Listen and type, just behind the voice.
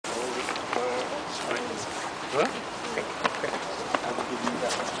Huh? Okay. I will give you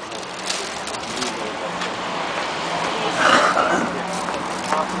that.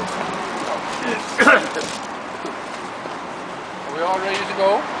 Are we all ready to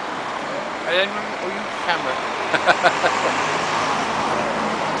go? Are you camera?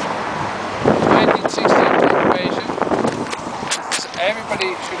 1916 invasion.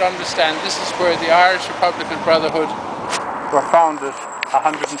 Everybody should understand this is where the Irish Republican Brotherhood were founded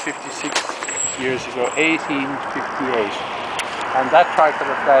 156 years ago, 1858. And that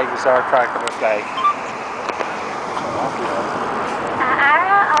tricolour flag is our tricolour flag.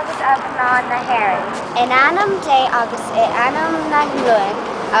 Ara agus abná na haireann. In anam dé agus I anam na luin,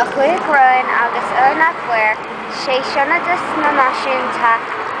 a chuig roin agus nach fuair, sé sionadas na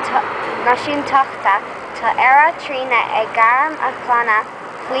náisiúnteachta tá ara trína ag garam a chlanna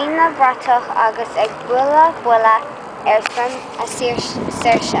faoin na bratach agus ag bualadh san a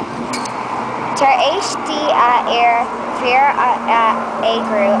saoirse. Tar éistí ar fear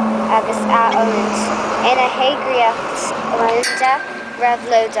éigrú agus ionad ina héagraíocht landa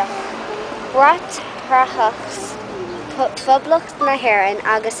reabhlódach. Brat thrathachs phoblacht na haireann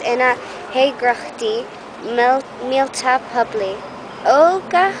agus ina héagrachtaí mílta poiblí.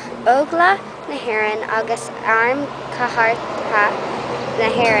 Ógla na haireann agus arm cathartha na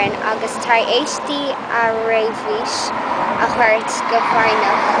haireann agus tar éistí a réimhís a chuirt go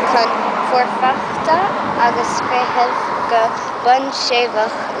bhfairnach chun fuorfachta agus féithimh go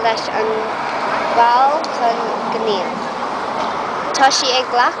bunséamach leis an bhall chun gníomh. Tá sí ag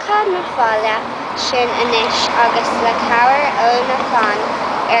ghlacha na fáile sin anois agus le cabhair ó na chláin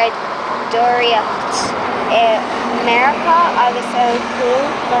dóireacht I Mheiriceá agus ó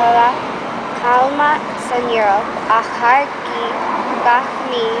Cuba Calma san Eorop ach thar gach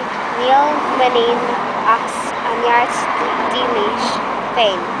níl minian as anheart dílis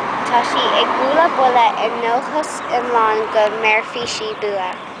féin. Tá sí ag bualadh I nóchas Iomlán go mbeirfísí bua.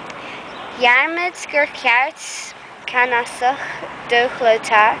 Dhearmid gur ceart canasach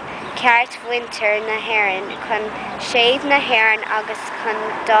dúchlóta ceart winter na haireann chun séad na haireann agus chun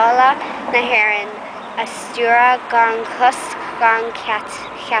dála na haireann a stiúra gan cosc gan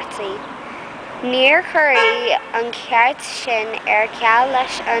cheataí. Níor chuirí an ceart sin ar ceall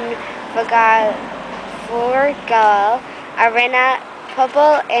leis an bhórgáil a rinne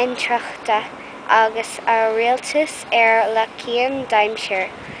pobal intriachta agus a rialtas ar le cían daimsir.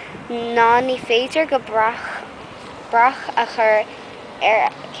 Ná ní féidir go brach a chur ar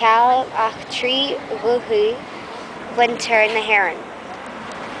ceall ach trí bhuthú winter na haireann.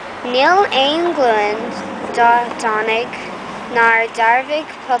 Níl aon gluain dánach nar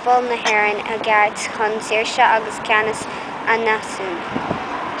darbhigh pobal na haireann a gceart chun saoirse agus ceannas a nasún.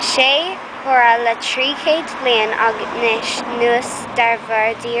 Sé chora le 300 bliain agus nuas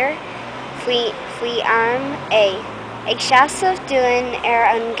d'armhaíochtaí faoi am é. Ag seasamh dúinn ar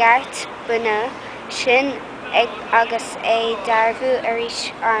an gceart buna sin agus é darbhú arís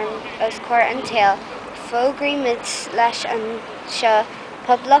arm os comhair an taol, fógraimid leis an seo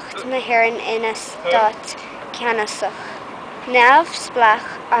poblacht na haireann ina stát ceannasach. Neamh splach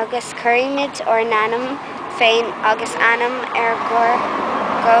agus cuirimid or nanam féin agus anam ar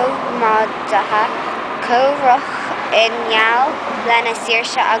gomrádatha comhruch I ngeall lena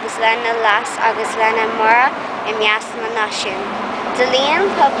saoirse agus lena las agus lena móra I meas na náisiún. D'fhliain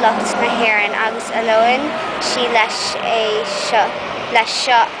poblacht na haireann agus oileáin sí leis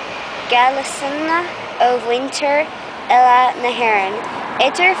seo gealasanna ó winter eile na haireann.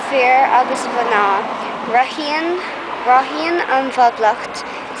 Idir fear agus bhaná, rahíonn an bhoblacht,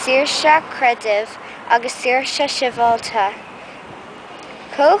 saoirse creidimh agus saoirse sibhialta.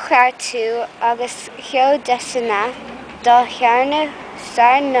 Comhcheartú agus cheodasanna dá chearnach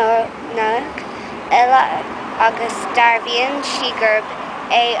sarnónach eile agus darbhíonn sigurb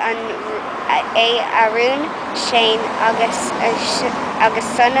é arún Shane agus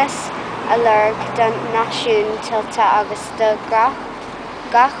sonas a lurg don náisiún tiltte agus do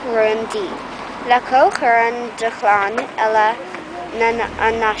gach ruindí. Le comhchurann do chláin eile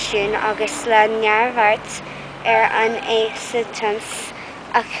an náisiún agus le neamhart ar an éasútas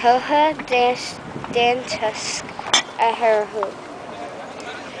a chotha déantas a thuirthú.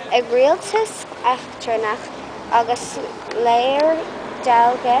 Ag rialtas eachtránach agus léir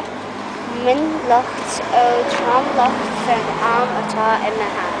dalga minlucht ó tromlucht san am atá I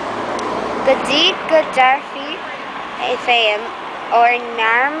mbeatha. Go dtí go dearfaí féin ó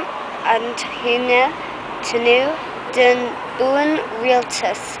nearm an túnú den buan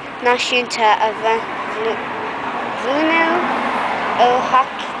rialtas náisiúnta a bhúnú ó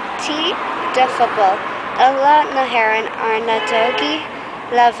hachtaí de phobal. Eile na haireann ar na dógaí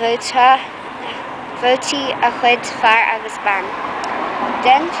le bhóta vótaí a chuid fearr agus bean.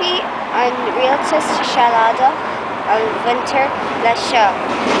 Denmhí an rialtas sealadach an bhaintear le seo.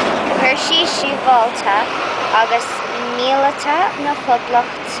 Chuirsigh síobháilte agus míleata na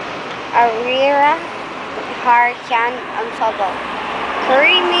phoblacht a riara thar cheann an phobal.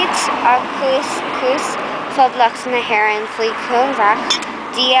 Cuiríonn a chús phoblacht na hÉireann faoi chumhrac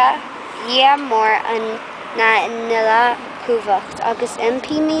dia mór na nua cumhacht agus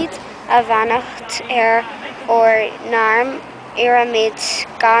impíníd a bheannacht ó náirm iarmid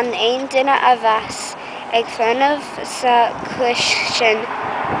gan aon duine a bheas ag fuinneamh sa chúis sin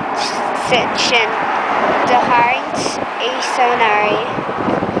de tharraingt éasónairí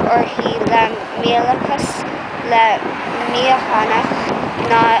orthu le míleachas le míochanach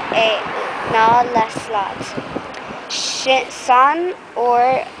ná le sláid. San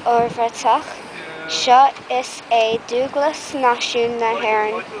ormhairteach seo is é dúglas náisiún na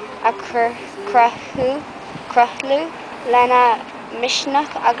hÉireann a cruthlú lena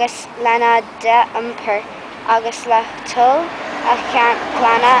misneach agus lena d'iompar agus le tul a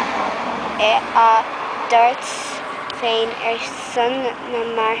cheanna a dúirt féin san na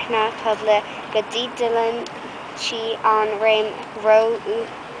marthanna pobla go dtí d'fhilleann si an réim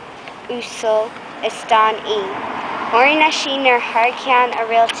úsál is dan í. Oirna sin ar thar a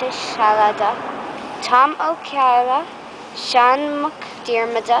rialtas sealadach, Tom Ó Cealla, Sean Mac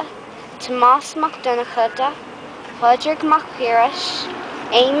Diarmada, Tomás Mac Donachada, Padraig Mac Piarais,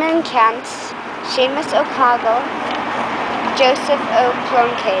 Eamon Kent, Seamus O'Connell, Joseph Ó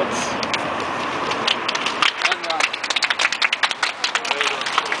Plunkett.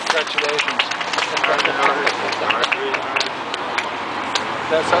 Congratulations.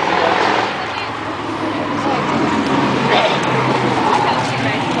 That's something else.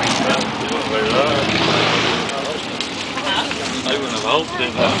 I wouldn't have hoped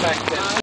it.